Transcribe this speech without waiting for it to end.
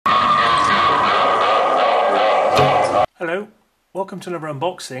Hello, welcome to another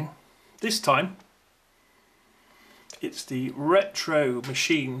unboxing. This time it's the Retro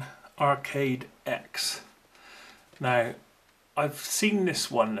Machine Arcade X. Now I've seen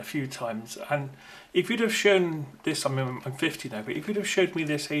this one a few times, and if you'd have shown this, I'm 50 now, but if you'd have showed me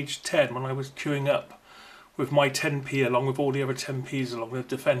this age 10 when I was queuing up with my 10p along with all the other 10p's along with a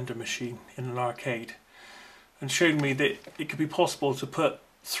Defender machine in an arcade, and showed me that it could be possible to put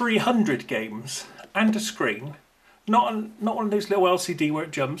 300 games and a screen, not one of those little LCD where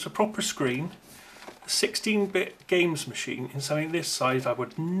it jumps, a proper screen, a 16-bit games machine in something this size, I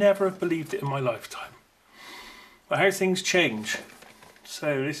would never have believed it in my lifetime. But how things change.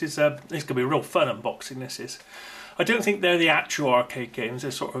 So this is going to be a real fun unboxing, this is. I don't think they're the actual arcade games,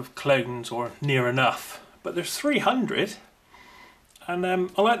 they're sort of clones or near enough. But there's 300, and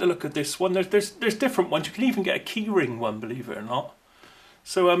I like the look of this one. There's different ones, you can even get a keyring one, believe it or not.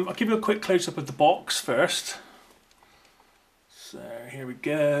 So I'll give you a quick close-up of the box first. So here we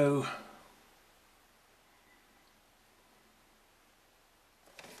go.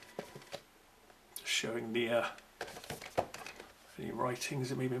 Just showing the any writings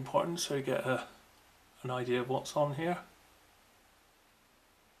that may be important, so you get an idea of what's on here.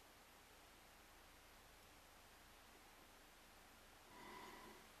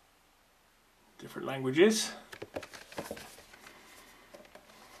 Different languages.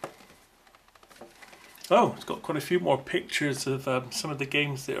 Oh, it's got quite a few more pictures of some of the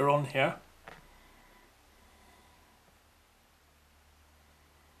games that are on here.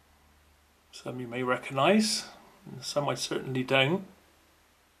 Some you may recognise, and some I certainly don't.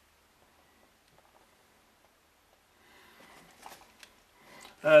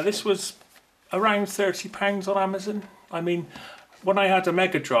 This was around £30 on Amazon. I mean, when I had a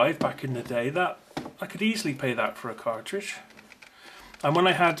Mega Drive back in the day, that I could easily pay that for a cartridge. And when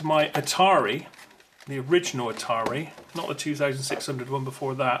I had my Atari, the original Atari, not the 2600 one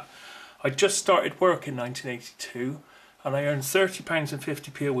before that, I just started work in 1982 and I earned £30 and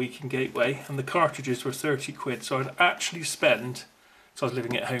 50p a week in Gateway, and the cartridges were 30 quid, so I'd actually spend, so I was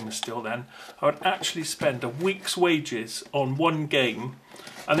living at home still then, I would actually spend a week's wages on one game,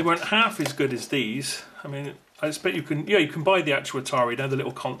 and they weren't half as good as these. I mean, I expect you can buy the actual Atari now, the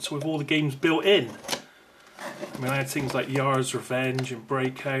little console with all the games built in. I mean, I had things like Yar's Revenge and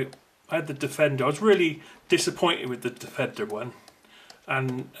Breakout. I had the Defender. I was really disappointed with the Defender one,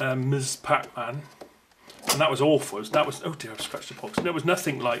 and Ms. Pac-Man, and that was awful. That was, oh dear, I've scratched the box. There was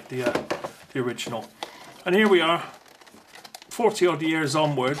nothing like the original. And here we are, 40 odd years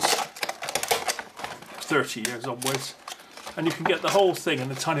onwards, 30 years onwards, and you can get the whole thing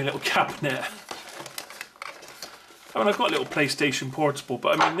in a tiny little cabinet. I mean, I've got a little PlayStation Portable,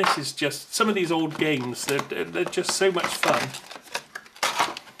 but I mean, this is just, some of these old games, they're just so much fun.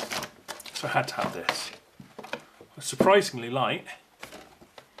 So I had to have this. It's surprisingly light.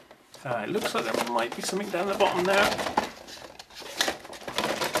 It looks like there might be something down the bottom there.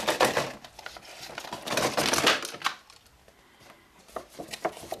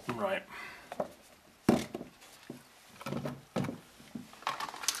 Right.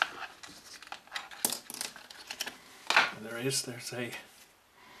 There's a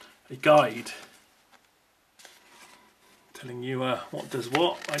guide telling you what does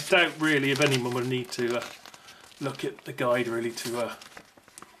what. I doubt really if anyone will need to look at the guide really to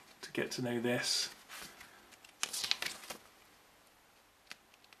get to know this.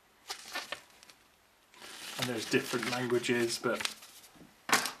 And there's different languages, but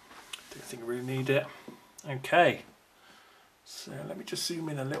I don't think I really need it. Okay, so let me just zoom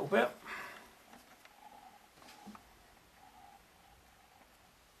in a little bit.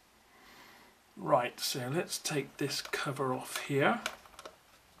 Right, so let's take this cover off here.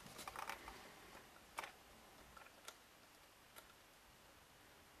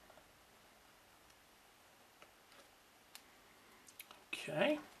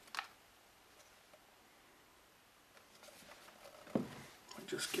 Okay. I'll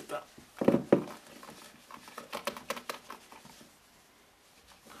just get that.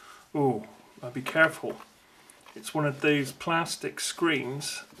 Oh, I'll be careful. It's one of those plastic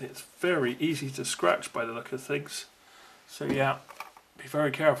screens. It's very easy to scratch by the look of things. So yeah, be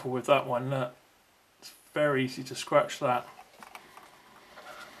very careful with that one. It's very easy to scratch that.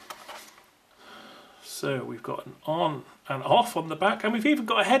 So we've got an on and off on the back, and we've even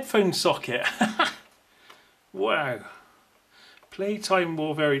got a headphone socket. Wow. Playtime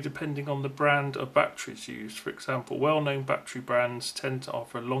will vary depending on the brand of batteries used. For example, well-known battery brands tend to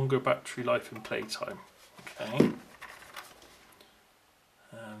offer longer battery life in playtime. Okay.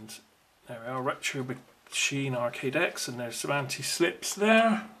 And there we are, Retro Machine Arcade X, and there's some anti-slips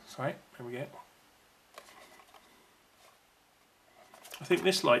there. Sorry, there we go. I think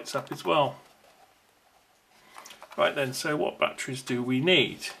this lights up as well. Right then, so what batteries do we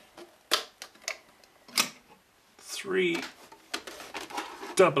need? 3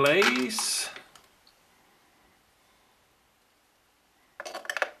 AA's.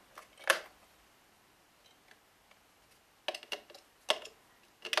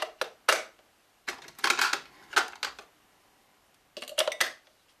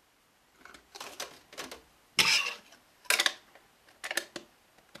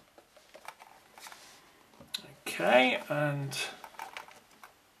 Okay, and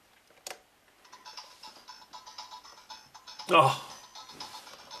oh,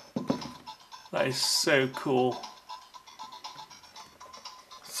 that is so cool.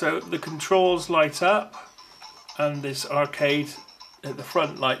 So the controls light up and this arcade at the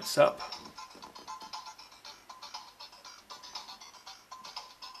front lights up.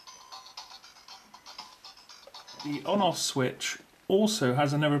 The on-off switch also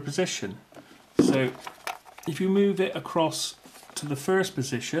has another position. So if you move it across to the first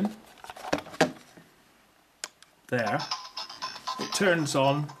position, there, it turns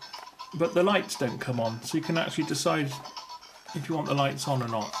on, but the lights don't come on. So you can actually decide if you want the lights on or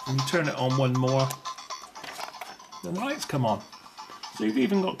not. And you turn it on one more, then the lights come on. So you've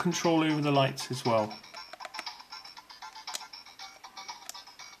even got control over the lights as well.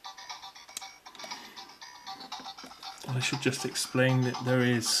 And I should just explain that there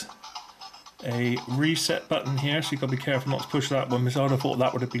is a reset button here, so you've got to be careful not to push that one, because I would have thought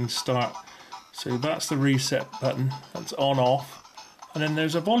that would have been start. So that's the reset button, that's on off, and then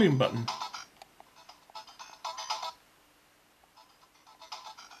there's a volume button.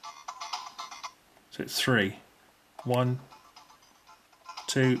 So it's 3. 1,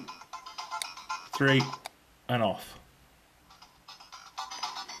 2, 3, and off.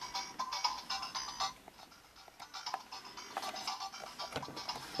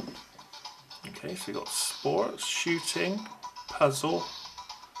 Okay, so you've got sports, shooting, puzzle,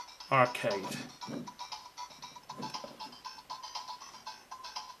 arcade.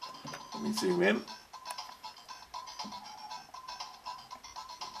 Let me zoom in.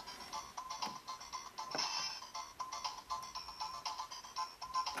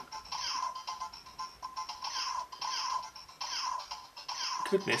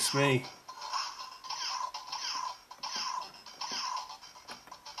 Goodness me.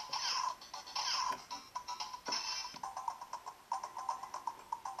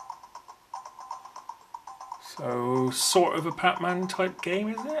 So, sort of a Pac-Man type game,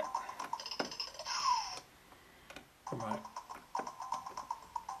 is it? Right.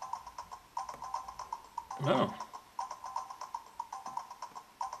 No.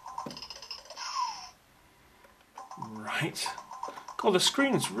 Right. God, the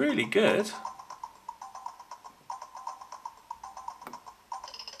screen's really good.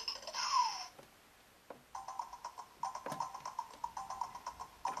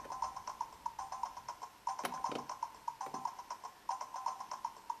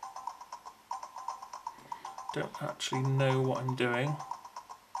 Don't actually know what I'm doing.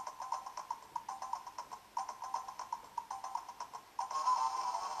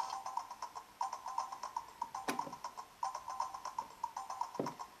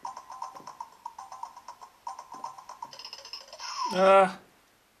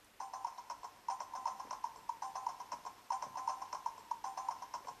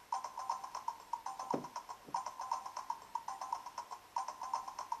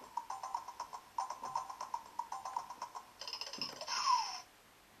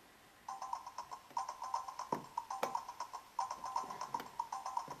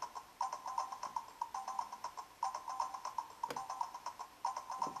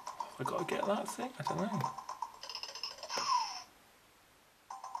 Have I got to get that thing? I don't know.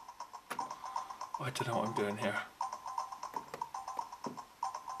 I don't know what I'm doing here.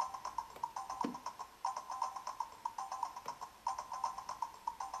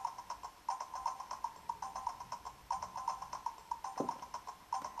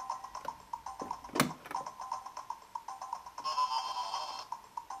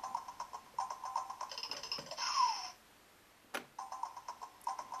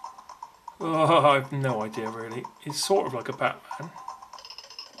 Oh, I have no idea really. It's sort of like a Batman.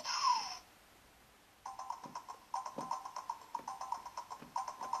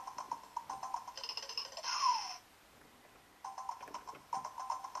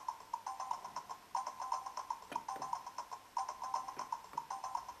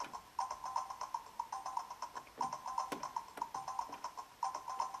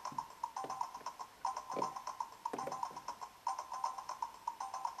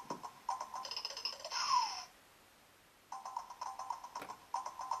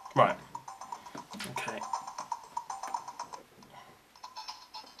 Right. Okay.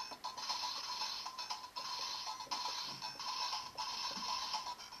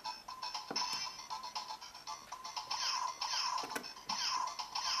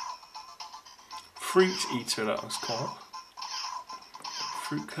 Fruit eater, that was called.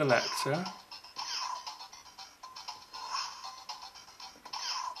 Fruit collector.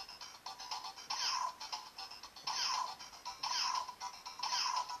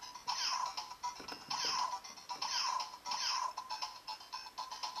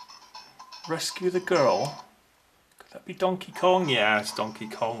 Rescue the girl. Could that be Donkey Kong? Yeah, it's Donkey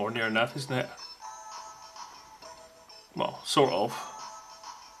Kong, or near enough, isn't it? Well, sort of.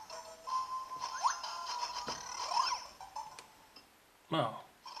 Oh.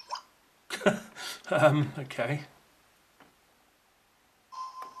 Okay.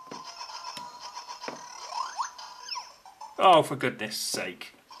 Oh, for goodness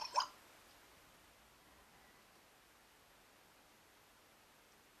sake.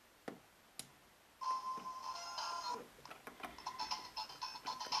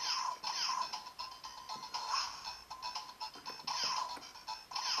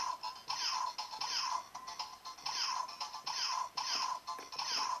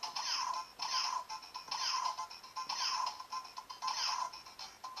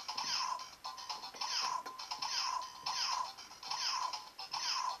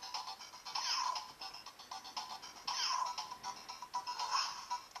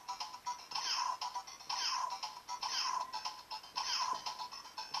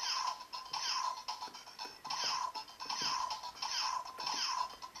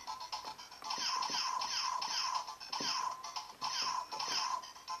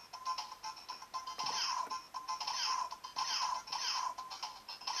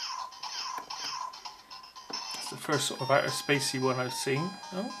 The first sort of outer spacey one I've seen.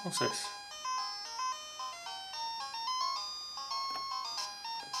 Oh, what's this?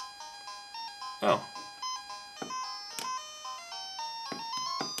 Oh.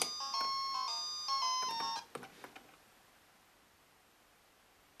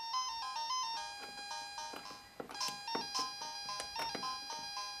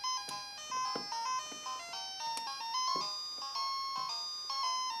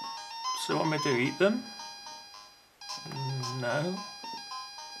 So what am I do? Eat them? No.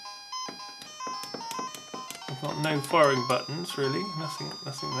 I've got no firing buttons really. Nothing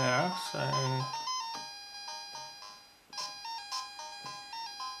there. So.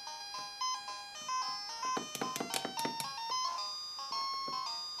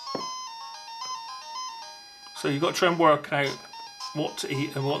 So you've got to try and work out what to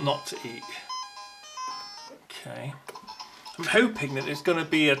eat and what not to eat. Okay. I'm hoping that it's going to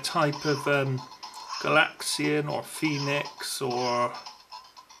be a type of Galaxian or Phoenix or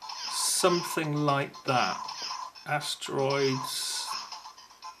something like that. Asteroids.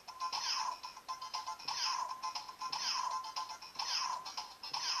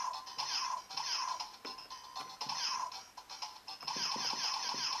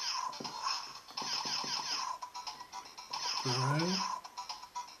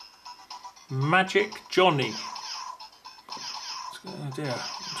 Magic Johnny. Oh dear,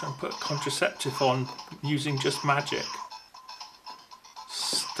 I'm trying to put a contraceptive on using just magic.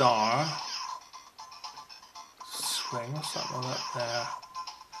 Star. Swing, what's that one up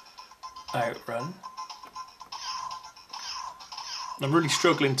there? Outrun. I'm really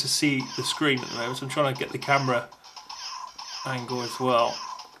struggling to see the screen at the moment, so I'm trying to get the camera angle as well.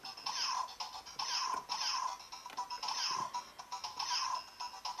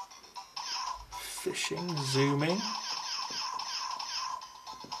 Fishing, zooming.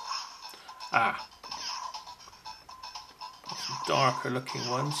 Ah. Some darker looking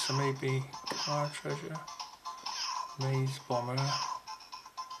ones, so maybe car treasure, maze bomber.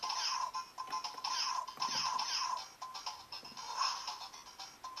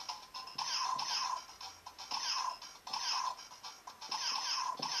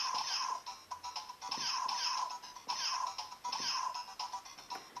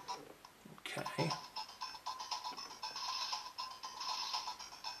 Okay.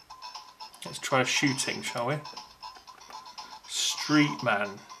 Let's try shooting, shall we? Street man,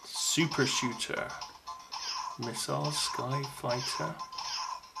 super shooter, missile, sky fighter.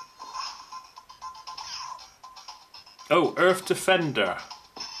 Oh, earth defender.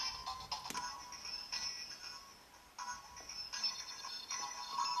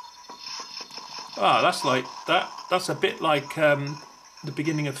 Ah, that's like that. That's a bit like the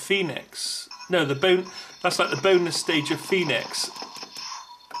beginning of Phoenix. No, the bone. That's like the bonus stage of Phoenix.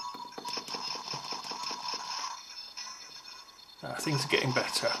 Things are getting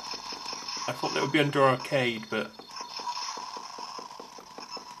better. I thought they would be under arcade, but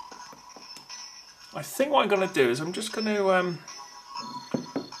I think what I'm going to do is I'm just going to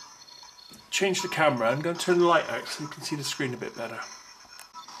change the camera. I'm going to turn the light out so you can see the screen a bit better.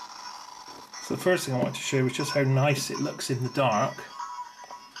 So the first thing I wanted to show you was just how nice it looks in the dark.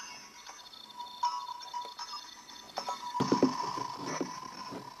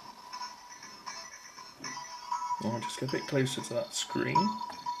 I'll just get a bit closer to that screen.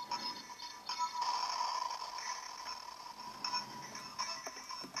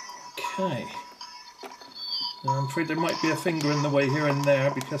 Okay. Now I'm afraid there might be a finger in the way here and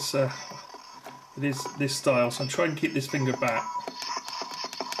there because it is this style, so I'm trying to keep this finger back.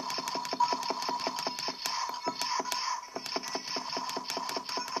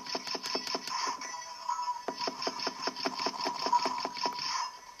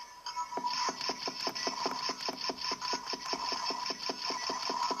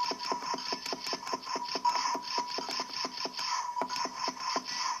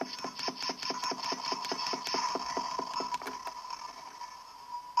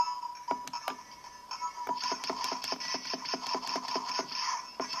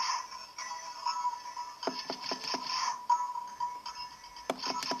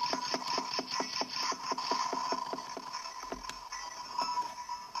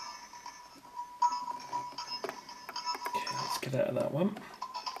 Get out of that one.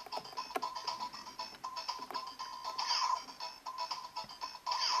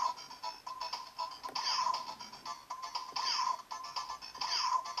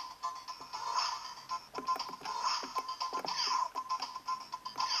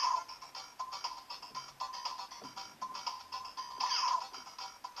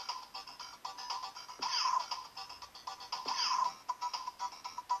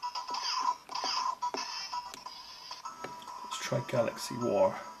 Try Galaxy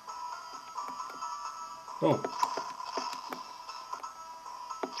War. Oh.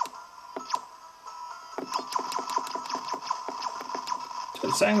 So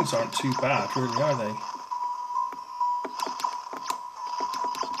the sounds aren't too bad, really, are they?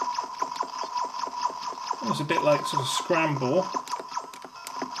 It's a bit like sort of Scramble.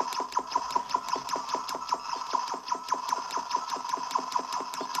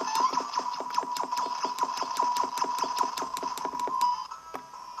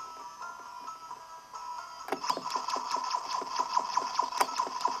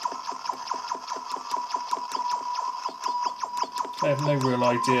 I have no real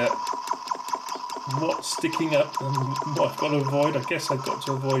idea what's sticking up and what I've got to avoid. I guess I've got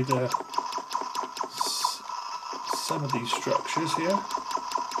to avoid some of these structures here.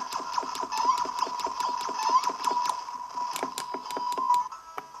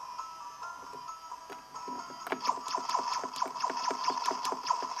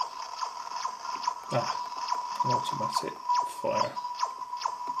 An automatic fire.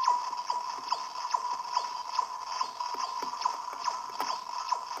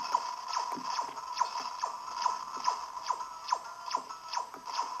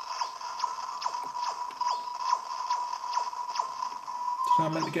 I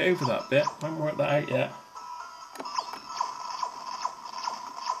meant to get over that bit. I haven't worked that out yet.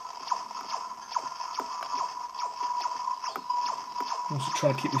 I'm also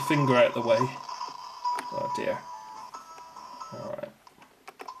trying to keep my finger out of the way. Oh dear. Alright.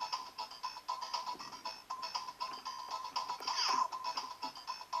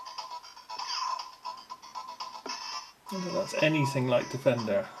 I don't know if that's anything like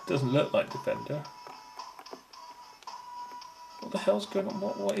Defender. It doesn't look like Defender. What the hell's going on?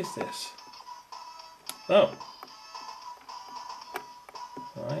 What is this? Oh.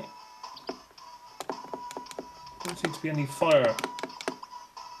 Right. Doesn't seem to be any fire.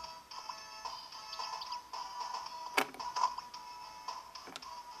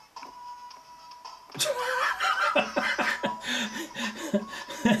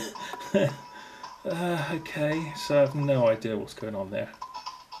 Okay, so I have no idea what's going on there.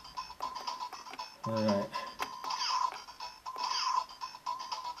 Alright.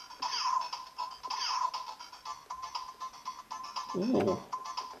 Ooh.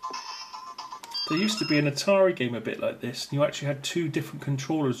 There used to be an Atari game a bit like this, and you actually had two different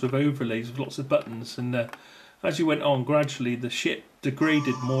controllers with overlays with lots of buttons, and as you went on, gradually the ship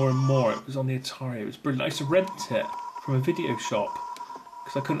degraded more and more. It was on the Atari, it was brilliant. I used to rent it from a video shop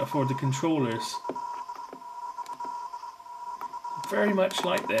because I couldn't afford the controllers. Very much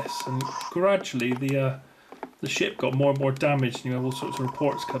like this, and gradually the ship got more and more damaged, and you have all sorts of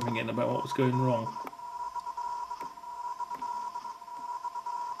reports coming in about what was going wrong.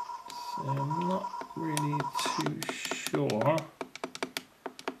 So I'm not really too sure.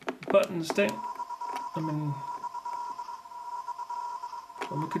 Buttons don't, I mean,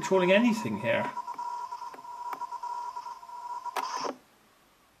 am I controlling anything here?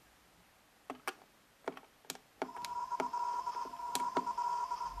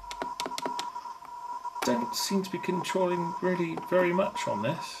 Don't seem to be controlling really very much on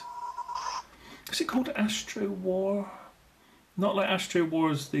this. Is it called Astro War? Not like Astro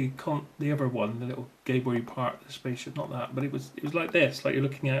Wars, the other one, the little game where you park the spaceship. Not that, but it was like this, like you're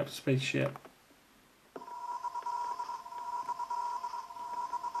looking out of a spaceship.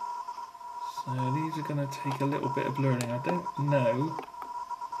 So these are going to take a little bit of learning. I don't know.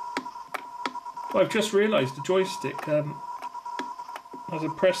 Well, I've just realised the joystick has a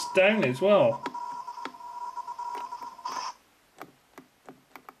press down as well.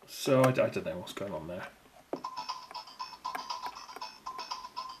 So I don't know what's going on there.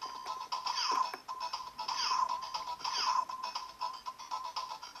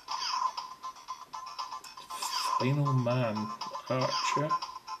 Final Man, Archer.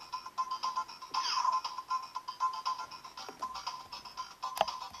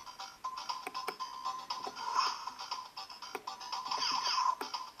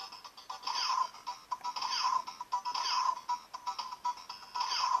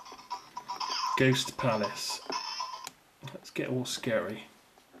 Ghost Palace. Let's get all scary.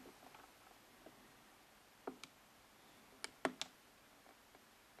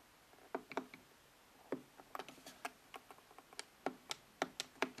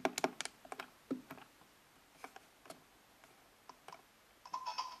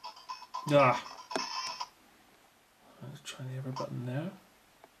 Ah. Let's try the other button there.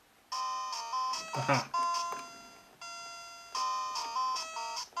 Aha.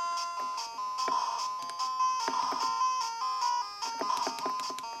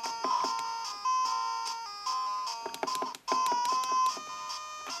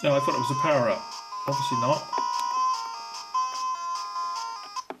 No, I thought it was a power up. Obviously not.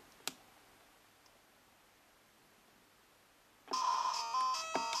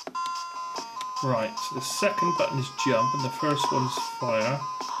 Right, so the second button is jump and the first one's fire.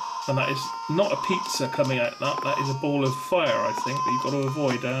 And that is not a pizza coming out that is a ball of fire, I think, that you've got to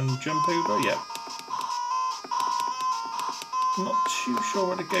avoid and jump over. Yep. I'm not too sure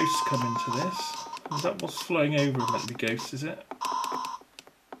where the ghosts come into this. Is that what's flying over meant to be ghosts, is it?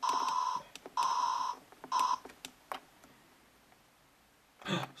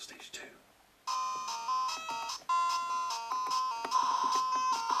 Stage 2.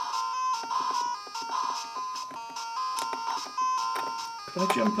 Can I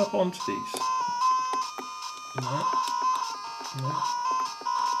jump up onto these? No. No.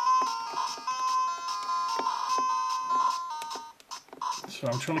 So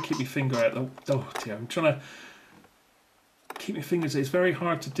I'm trying to keep my finger out. Oh dear, I'm trying to keep my fingers out. It's very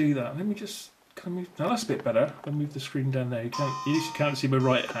hard to do that. Let me just, can I move? No, that's a bit better. I'll move the screen down there. At least you can't see my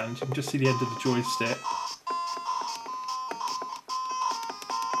right hand. You can just see the end of the joystick.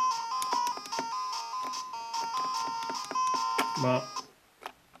 But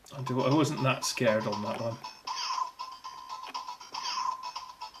I wasn't that scared on that one.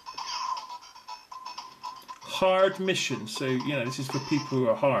 Hard mission, so you know this is for people who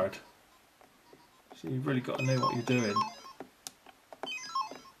are hard. So you've really got to know what you're doing.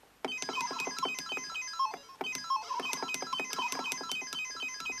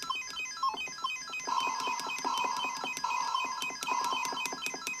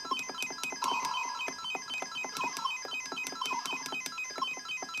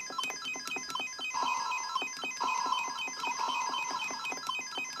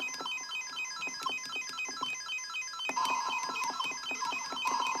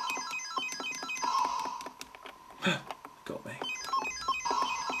 Got me.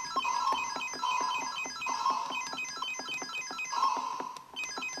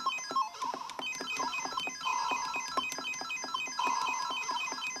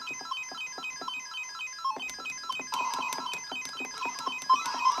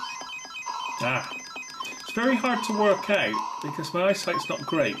 It's very hard to work out because my eyesight's not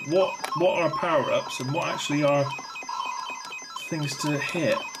great. What are power-ups and what actually are things to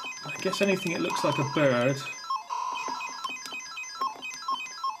hit? I guess anything that looks like a bird.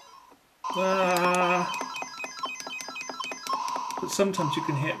 But sometimes you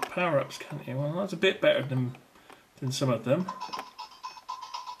can hit power-ups, can't you? Well, that's a bit better than some of them.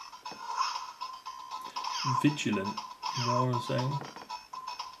 Vigilant War Zone.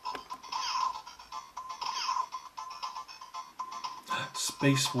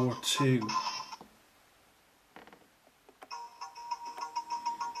 Space War 2.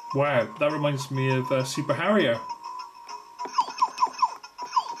 Wow, that reminds me of Super Harrier.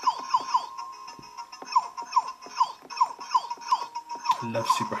 I love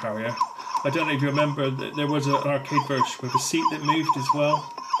Super Harrier. I don't know if you remember that there was an arcade version with a seat that moved as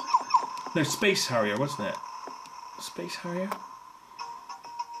well. No, Space Harrier, wasn't it? Space Harrier?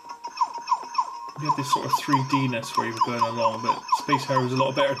 You had this sort of 3D-ness where you were going along, but Space Harrier was a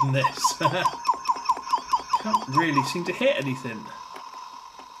lot better than this. Can't really seem to hit anything.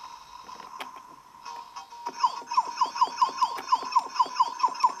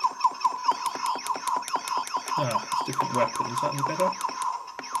 Ah, it's different weapons. Is that any better?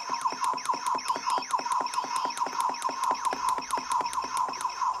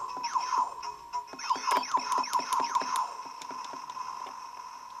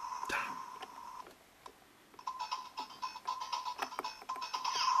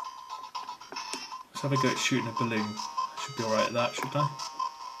 Let's have a go at shooting a balloon. I should be alright at that, shouldn't I?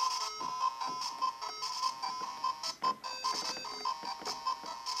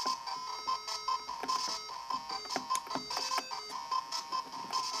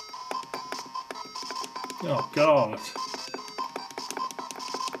 Oh God.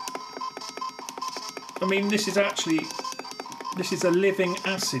 I mean, this is a living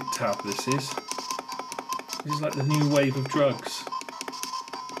acid tab, this is. This is like the new wave of drugs.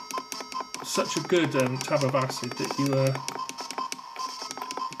 Such a good tab of acid that you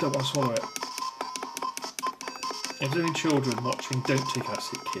don't want to swallow it. If there's any children watching, don't take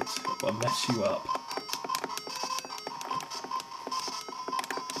acid, kids. It will mess you up.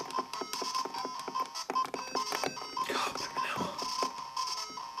 God, blooming hell.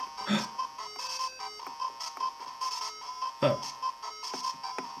 Oh.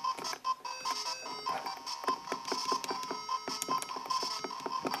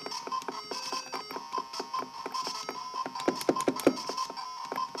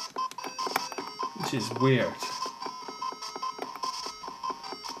 Which is weird.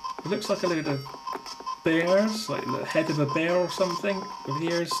 It looks like a load of bears, like the head of a bear or something, with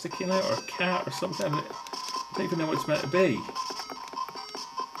ears sticking out, or a cat or something. I don't even know what it's meant to be.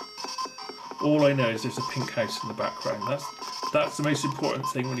 All I know is there's a pink house in the background. That's the most important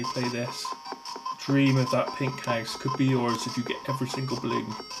thing when you play this. Dream of that pink house. Could be yours if you get every single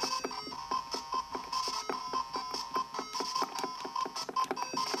balloon.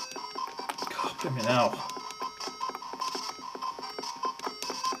 God, blimmin' hell.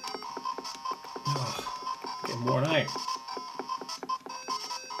 Oh, getting worn out.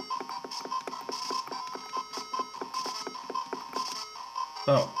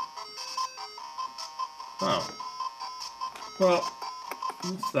 Oh. Oh. Well,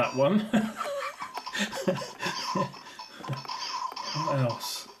 that's that one. What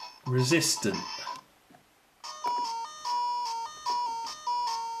else? Resistant.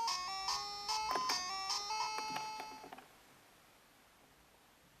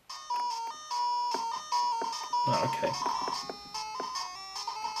 Oh, okay.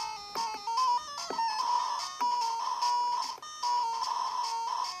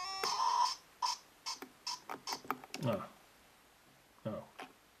 Oh. Oh.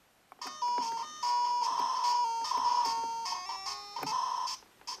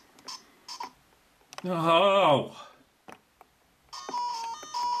 Oh!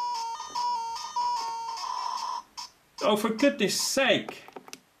 Oh, for goodness sake!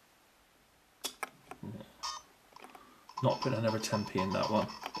 Not putting another 10p in that one.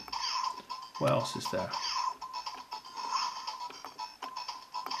 What else is there?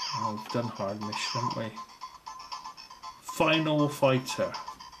 Oh, we've done hard mission, haven't we? Final Fighter.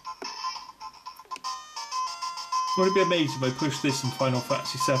 Would it be amazing if I pushed this and Final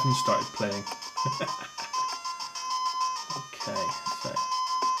Fantasy VII started playing? Okay, so.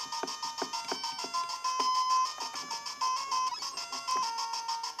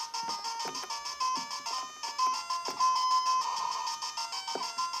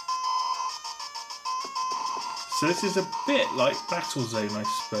 So this is a bit like Battlezone, I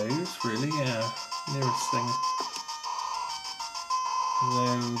suppose, really, yeah. Nearest thing.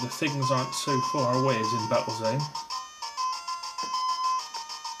 Though the things aren't so far away as in Battlezone.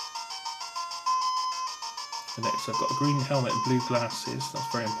 And next I've got a green helmet and blue glasses,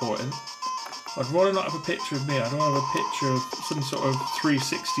 that's very important. I'd rather not have a picture of me, I'd rather have a picture of some sort of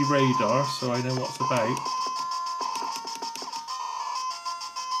 360 radar so I know what's about.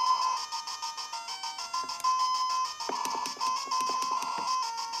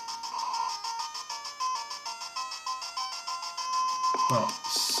 Well,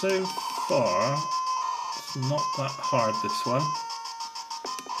 so far, it's not that hard, this one.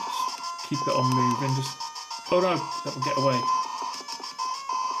 Just keep it on moving, just... Oh no, that will get away.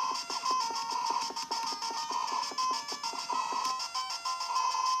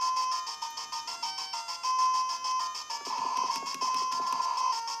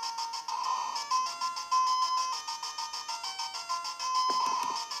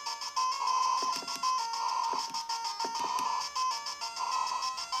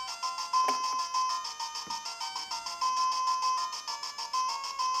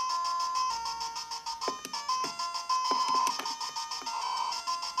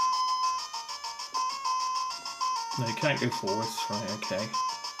 No, you can't go forwards. Right, okay.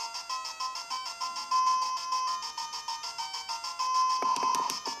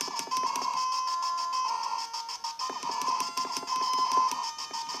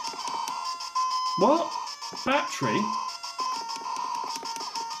 What? Battery?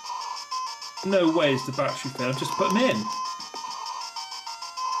 No way is the battery failed. Just put them in.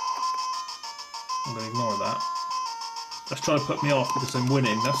 I'm going to ignore that. That's trying to put me off because I'm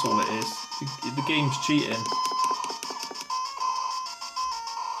winning. That's all it is. The game's cheating.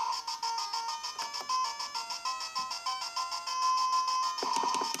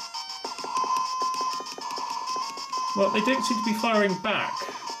 Well, they don't seem to be firing back.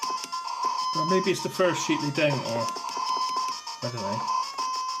 Or maybe it's the first sheet they don't, or I don't know.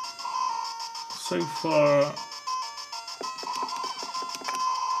 So far,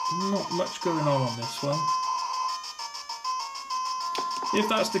 not much going on this one. If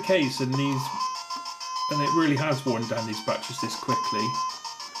that's the case, and it really has worn down these batteries this quickly,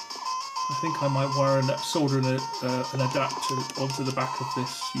 I think I might wire solder an adapter onto the back of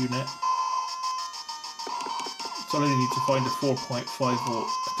this unit. So I only need to find a 4.5 volt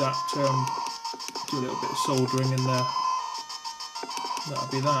adapter and do a little bit of soldering in there. That'll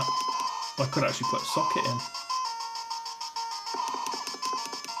be that. I could actually put a socket in.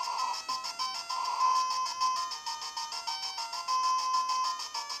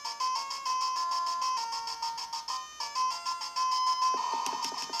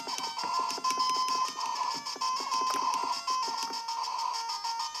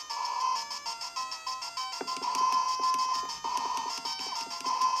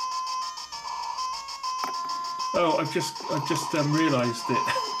 Oh, I've just realised that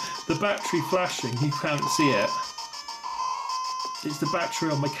the battery flashing, you can't see it. It's the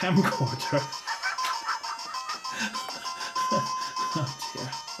battery on my camcorder. Oh dear,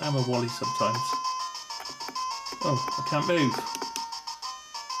 I'm a wally sometimes. Oh, I can't move.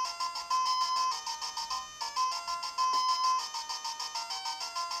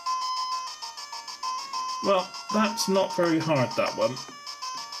 Well, that's not very hard, that one.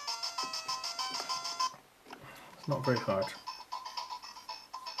 Not very hard.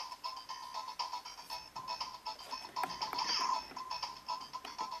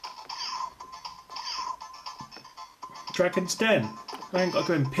 Dragon's Den. I ain't got to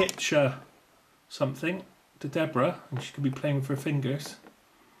go and pitch something to Deborah, and she could be playing with her fingers.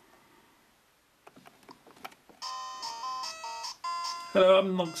 Hello, I'm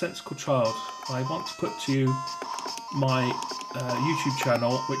a nonsensical child. I want to put to you my YouTube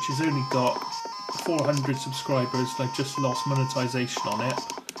channel, which has only got 400 subscribers, and I've just lost monetization on it.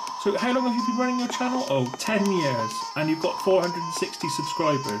 So how long have you been running your channel? Oh, 10 years, and you've got 460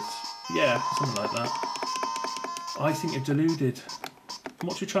 subscribers. Yeah, something like that. I think you're deluded.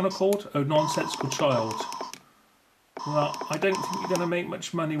 What's your channel called? Oh, Nonsensical Child. Well, I don't think you're going to make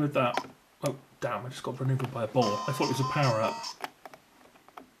much money with that. Oh, damn, I just got run over by a ball. I thought it was a power-up.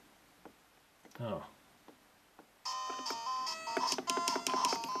 Oh.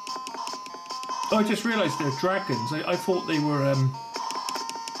 Oh, I just realised they're dragons. I thought they were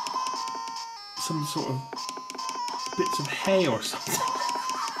some sort of bits of hay or something.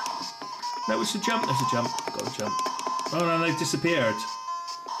 No, it's a jump. There's a jump. Got a jump. Oh no, they've disappeared.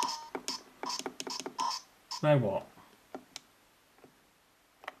 Now what?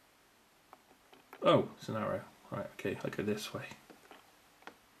 Oh, it's an arrow. Right, okay, I go this way.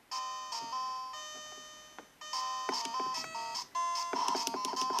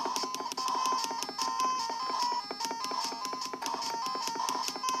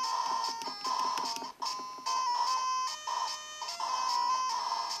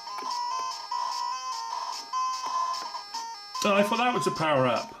 Oh, I thought that was a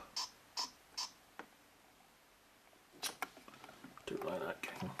power-up. Don't like that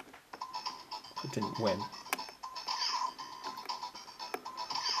game. I didn't win.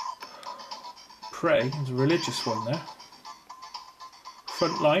 Pray, there's a religious one there.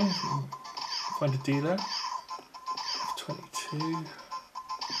 Front line, find a dealer. 22.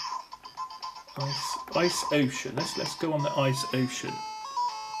 Ice Ocean. Let's go on the Ice Ocean.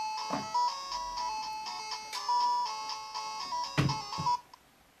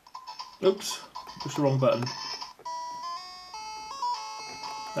 Oops, pushed the wrong button.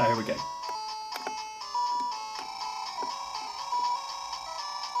 Ah, here we go.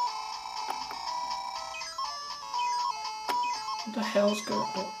 What the hell's going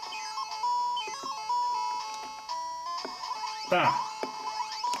on? Ah.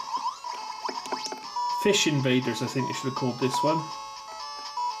 Fish Invaders, I think they should have called this one.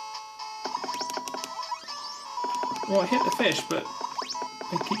 Well, I hit the fish, but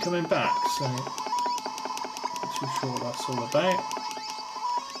they keep coming back, so let's too sure what that's all about.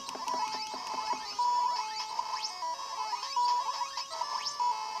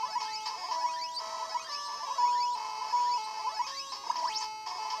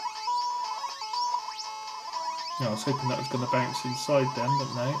 No, I was hoping that was going to bounce inside then,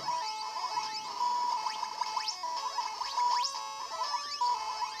 but no.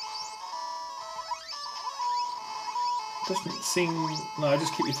 Doesn't seem... No,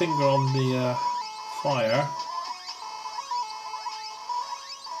 just keep your finger on the fire.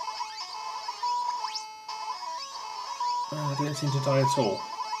 I don't seem to die at all.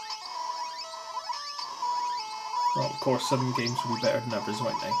 Well, of course, some games will be better than others,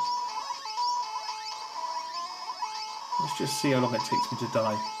 won't they? Let's just see how long it takes me to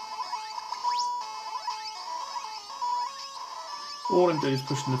die. All I'm doing is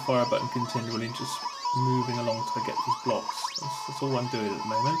pushing the fire button continually and just moving along till I get these blocks. That's all I'm doing at the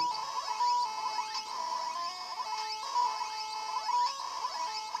moment.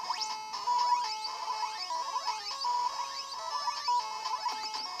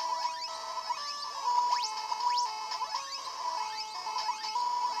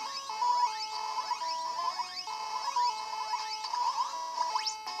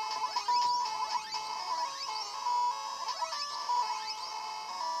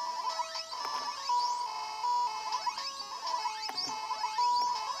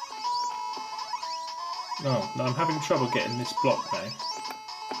 Oh, no, I'm having trouble getting this block now.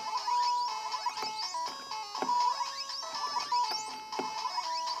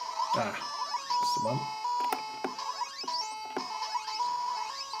 Ah, that's the one.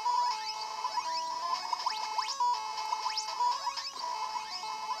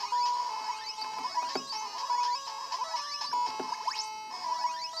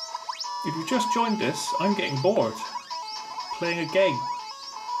 If you've just joined us, I'm getting bored playing a game.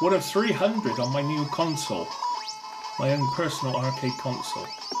 One of 300 on my new console. My own personal arcade console.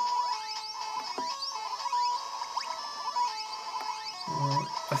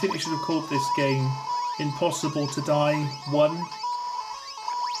 I think we should have called this game Impossible to Die 1.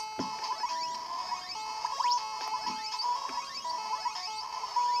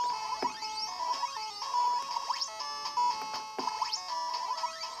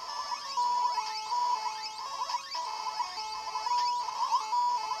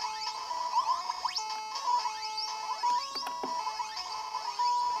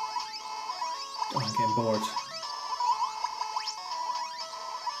 Oh, I'm getting bored.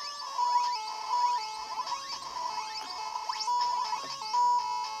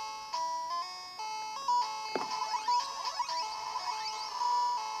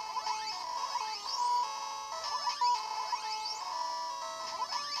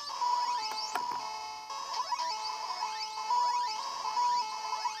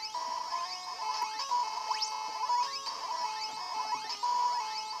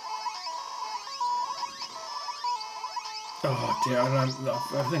 Oh dear, I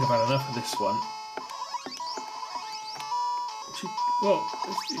think I've had enough of this one. Well,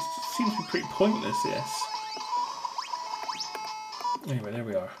 it seems to be pretty pointless, yes. Anyway, there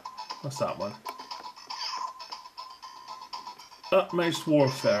we are. What's that one? Utmost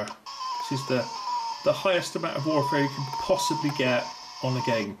warfare. This is the highest amount of warfare you can possibly get on a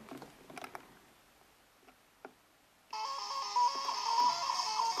game.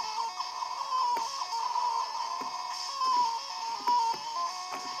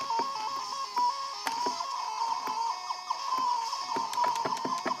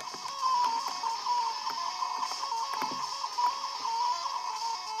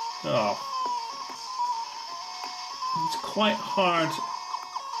 Oh. It's quite hard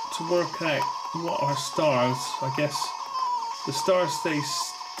to work out what are stars. I guess the stars stay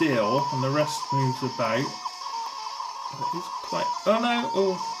still and the rest moves about. It's quite... Oh no!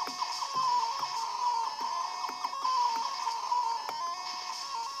 Oh.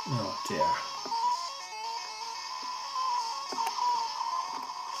 Oh dear.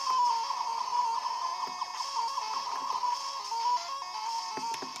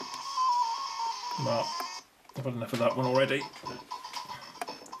 Well, I've had enough of that one already.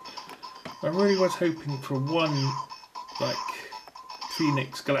 I really was hoping for one, like,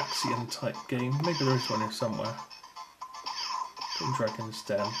 Phoenix Galaxian type game. Maybe there is one here somewhere. From Dragon's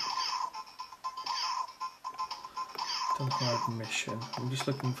Den. Done hard mission. I'm just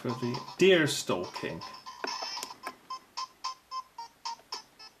looking for the deer stalking.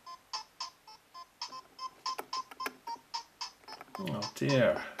 Oh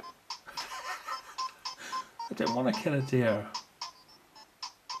dear. I don't want to kill a deer.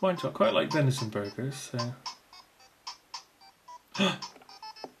 Mind you, I quite like venison burgers, so...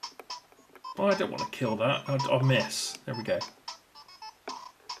 Oh, I don't want to kill that. I'll miss. There we go.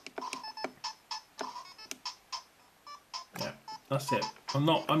 Yeah, that's it. I don't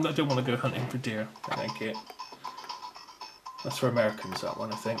want to go hunting for deer. Thank you. That's for Americans, that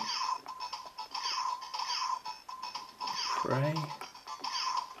one, I think. Prey.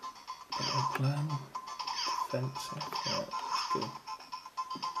 Plan. Defensive. Yeah, that's good.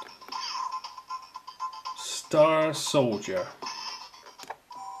 Star Soldier.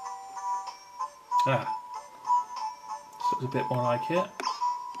 Ah. So it's a bit more like it.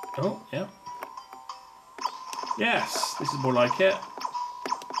 Oh, yeah. Yes, this is more like it.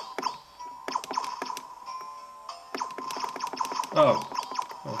 Oh.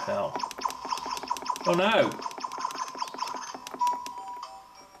 Oh, hell. Oh, no.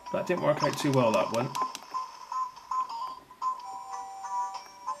 That didn't work out too well, that one.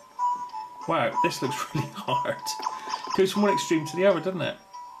 Wow, this looks really hard. Goes from one extreme to the other, doesn't it?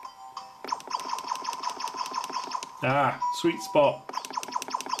 Ah, sweet spot.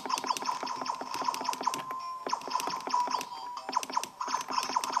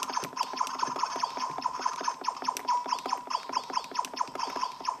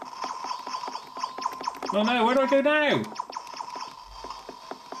 Oh no, where do I go now?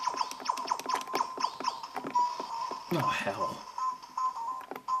 Oh, hell.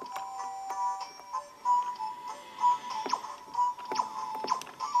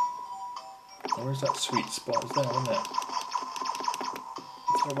 Where's that sweet spot? Is there, isn't it?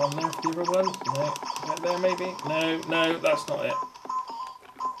 Is there one there for the other one? No. Right there, maybe? No, no, that's not it.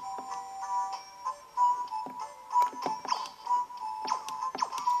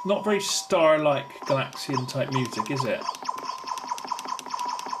 Not very star-like Galaxian type music, is it?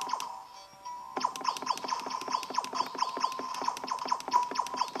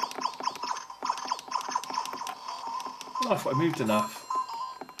 Oh, I thought I moved enough.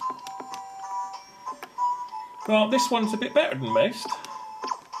 Well, this one's a bit better than most.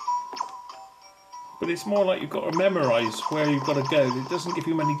 But it's more like you've got to memorise where you've got to go. It doesn't give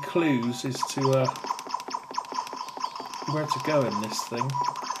you many clues as to where to go in this thing.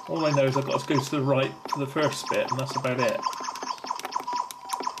 All I know is I've got to go to the right for the first bit, and that's about it.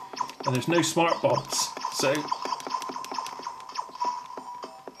 And there's no smart bombs, so...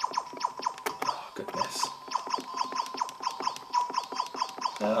 Oh, goodness.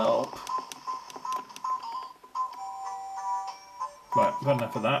 Help. Right, I've got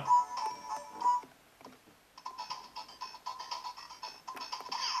enough of that.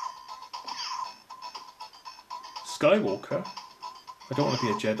 Skywalker? I don't want to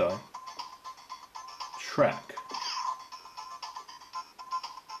be a Jedi. Track.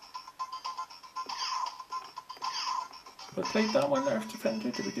 Have I played that one, Earth Defender?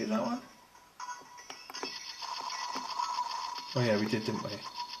 Did we do that one? Oh yeah, we did, didn't we?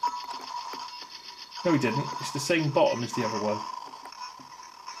 No, we didn't. It's the same bottom as the other one.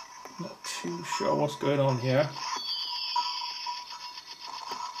 Not too sure what's going on here.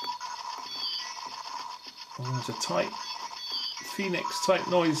 Oh, there's a tight Phoenix type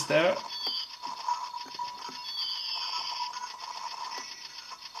noise there.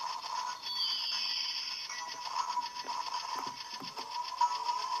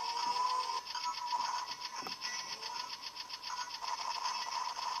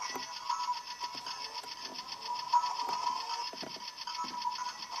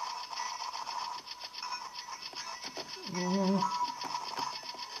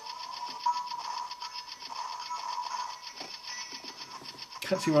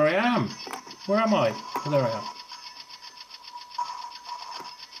 Can't see where I am. Where am I? Oh, there I am.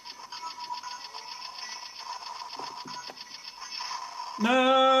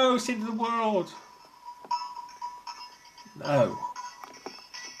 No, it's the end of the world. No.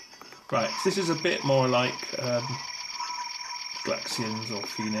 Right, so this is a bit more like Galaxians or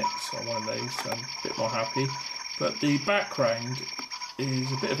Phoenix or one of those, so I'm a bit more happy. But the background is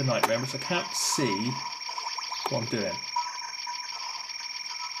a bit of a nightmare because I can't see what I'm doing.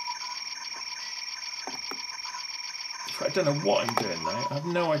 I don't know what I'm doing now. I have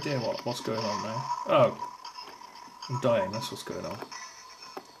no idea what's going on now. Oh, I'm dying, that's what's going on.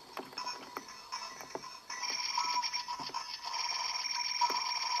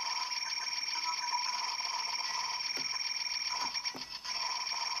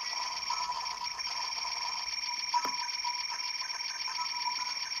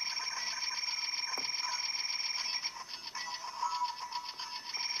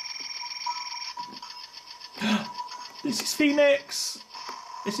 This is Phoenix!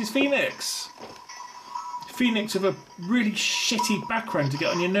 This is Phoenix! Phoenix have a really shitty background to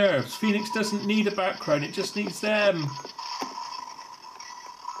get on your nerves. Phoenix doesn't need a background, it just needs them.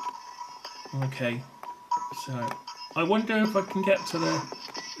 Okay, so I wonder if I can get to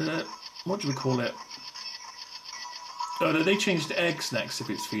the what do we call it? Oh no, they changed to eggs next if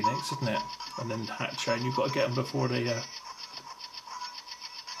it's Phoenix, isn't it? And then hatch out, and you've got to get them before they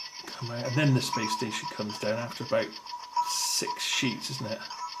come out. And then the space station comes down after about 6 sheets, isn't it?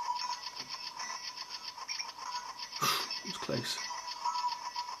 It was close.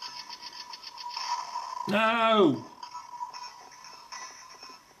 No!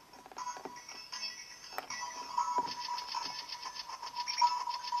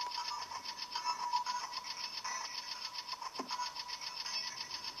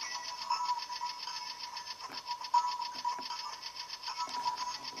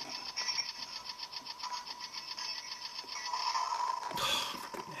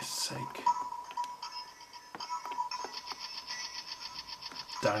 For goodness sake.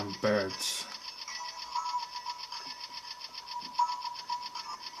 Damn birds.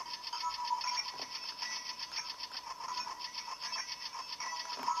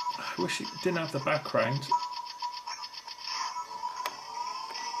 I wish it didn't have the background.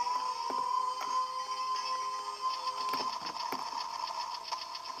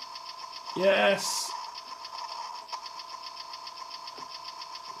 Yes!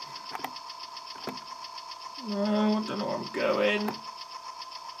 No, I don't know where I'm going.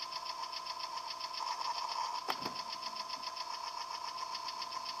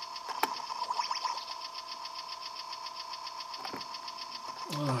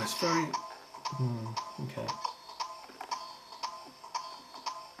 Oh, it's very... okay.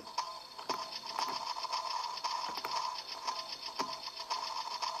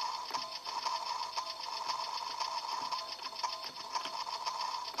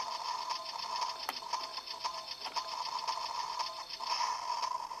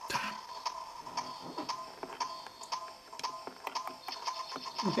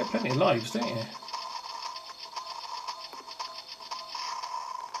 You get plenty of lives, don't you?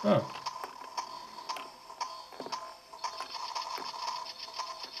 Oh.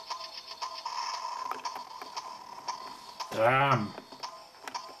 Damn.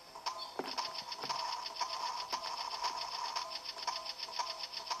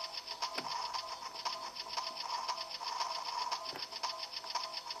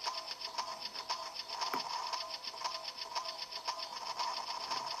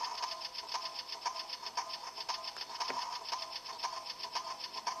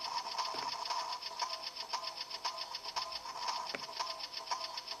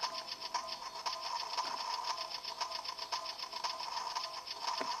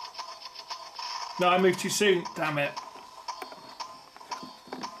 No, I moved too soon. Damn it.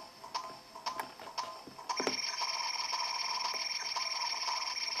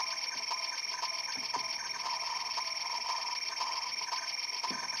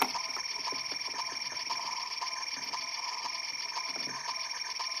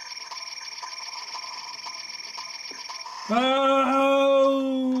 Oh!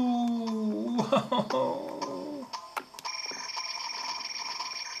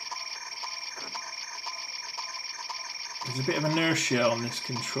 There's a bit of inertia on this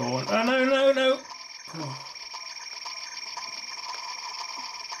control. Oh no, no, no! Oh.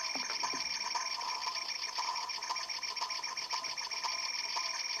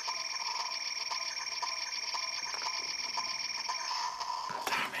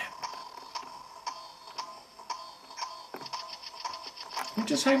 Damn it.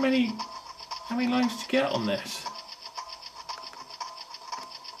 Just how many lives to get on this?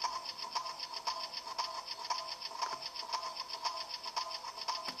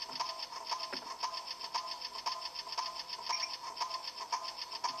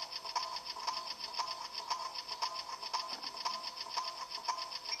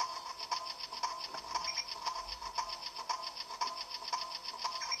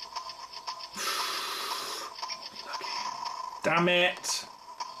 Damn it!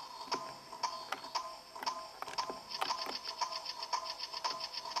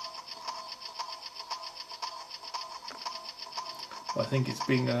 I think it's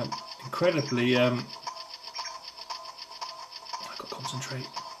being incredibly. I've got to concentrate.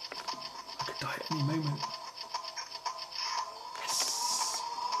 I could die at any moment. Yes!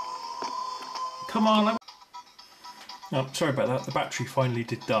 Come on! Oh, sorry about that. The battery finally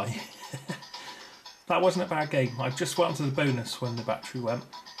did die. That wasn't a bad game. I just went onto the bonus when the battery went.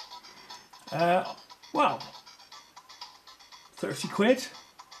 Well, 30 quid,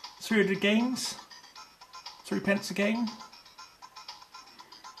 300 games, 3 pence a game.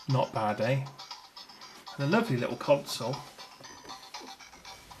 Not bad, eh? And a lovely little console.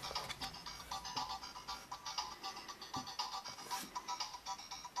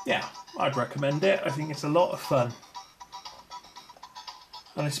 Yeah. I'd recommend it. I think it's a lot of fun.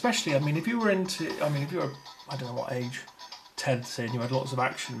 And especially, I mean, if you were into, I mean, if you were, I don't know what age, 10 say, and you had lots of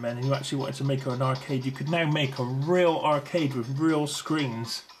action men, and you actually wanted to make an arcade, you could now make a real arcade with real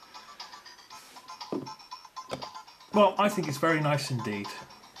screens. Well, I think it's very nice indeed.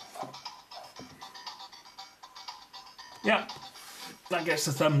 Yeah, that gets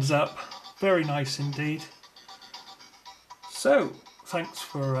a thumbs up. Very nice indeed. So, thanks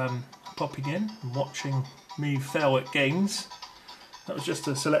for popping in and watching me fail at games. That was just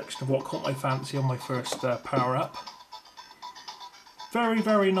a selection of what caught my fancy on my first power up. Very,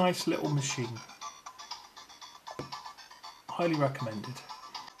 very nice little machine. Highly recommended.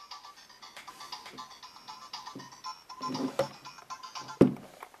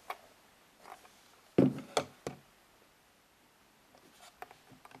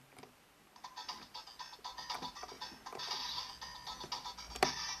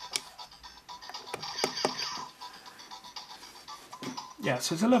 Yeah,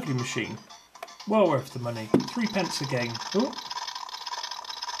 so it's a lovely machine. Well worth the money. 3p a game. Ooh.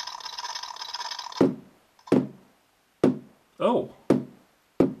 Oh.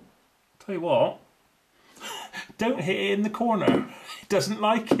 Tell you what. Don't hit it in the corner. It doesn't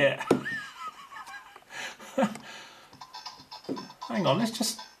like it. Hang on, let's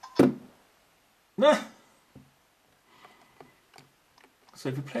just... Nah. So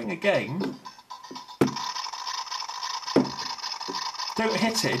if you're playing a game... Don't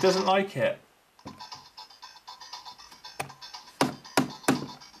hit it, it doesn't like it.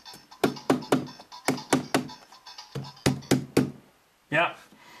 Yeah.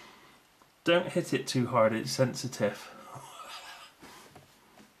 Don't hit it too hard, it's sensitive.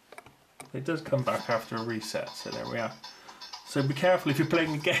 It does come back after a reset, so there we are. So be careful if you're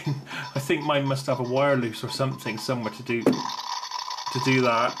playing a game. I think mine must have a wire loose or something somewhere to do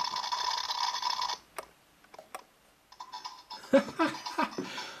that.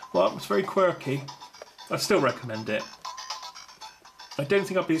 Well, it's very quirky. I still recommend it. I don't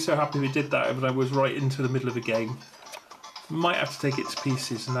think I'd be so happy if it did that when I was right into the middle of a game. Might have to take it to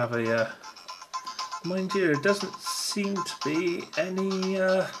pieces and have a... Mind you, there doesn't seem to be any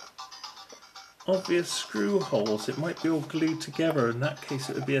obvious screw holes. It might be all glued together. In that case,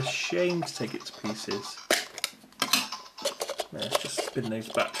 it would be a shame to take it to pieces. Let's just spin those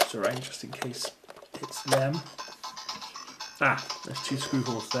batteries around just in case it's them. Ah, there's 2 screw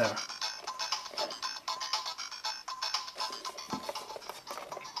holes there.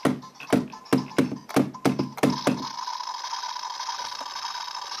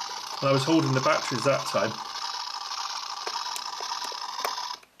 Well, I was holding the batteries that time.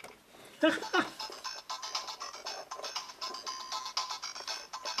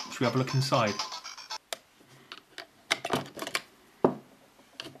 Should we have a look inside?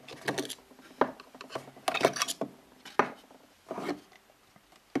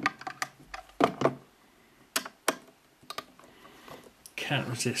 Can't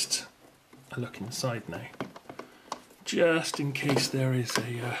resist a look inside now, just in case there is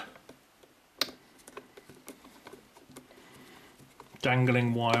a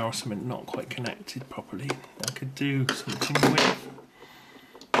dangling wire or something not quite connected properly I could do something with.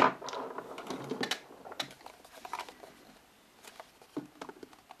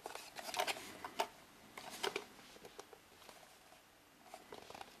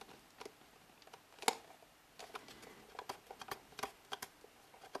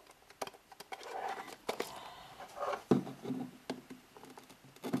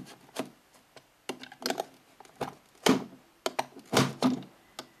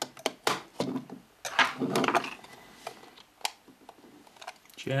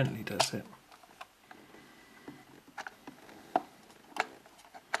 Gently does it.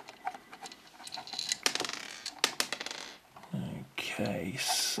 Okay,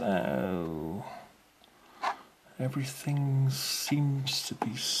 so everything seems to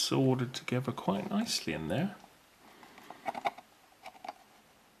be soldered together quite nicely in there.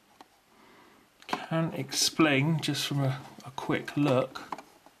 Can't explain just from a quick look,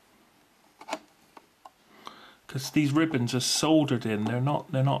 because these ribbons are soldered in, they're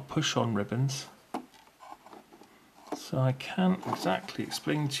not push-on ribbons. So I can't exactly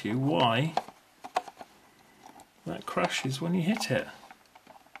explain to you why that crashes when you hit it.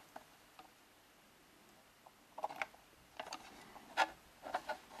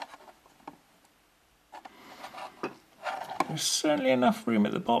 There's certainly enough room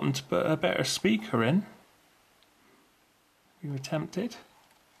at the bottom to put a better speaker in. You attempted.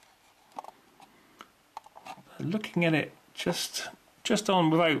 Looking at it just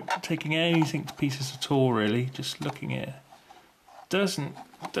on without taking anything to pieces at all, really, just looking at it, doesn't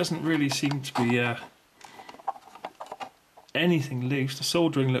doesn't really seem to be anything loose. The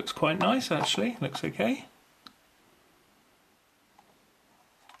soldering looks quite nice actually, looks okay.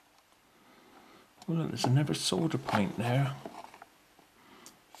 Oh look, there's another solder point there.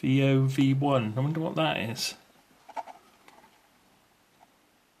 VOV1, I wonder what that is.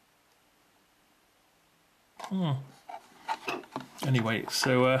 Anyway,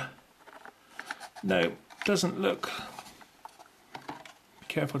 so no, doesn't look. Be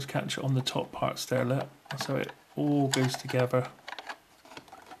careful to catch it on the top parts there, look. So it all goes together.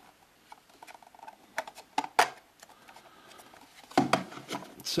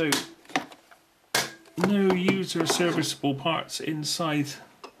 So no user serviceable parts inside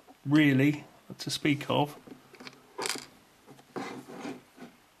really to speak of.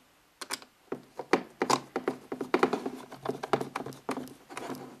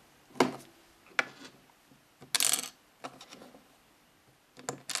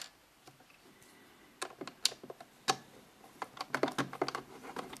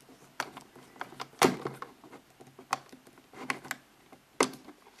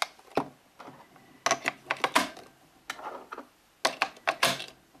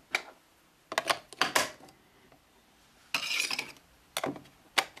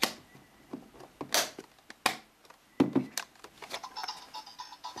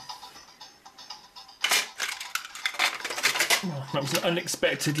 That was an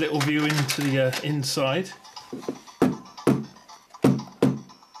unexpected little view into the inside.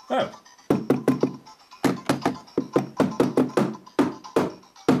 Oh.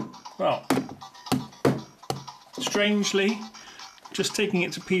 Well, strangely, just taking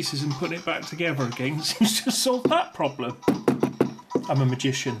it to pieces and putting it back together again seems to solve that problem. I'm a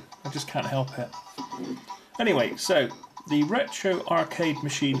magician, I just can't help it. Anyway, so the Retro Arcade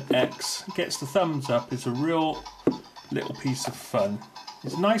Machine X gets the thumbs up. It's a real little piece of fun.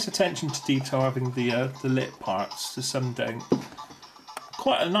 It's nice attention to detail having the lit parts, to some don't.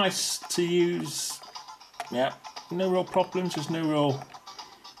 Quite a nice to use, yeah, no real problems, there's no real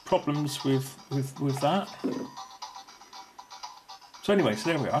problems with that. So anyway,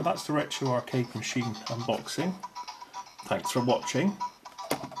 so there we are, that's the Retro Arcade Machine unboxing. Thanks for watching.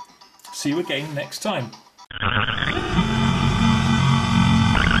 See you again next time.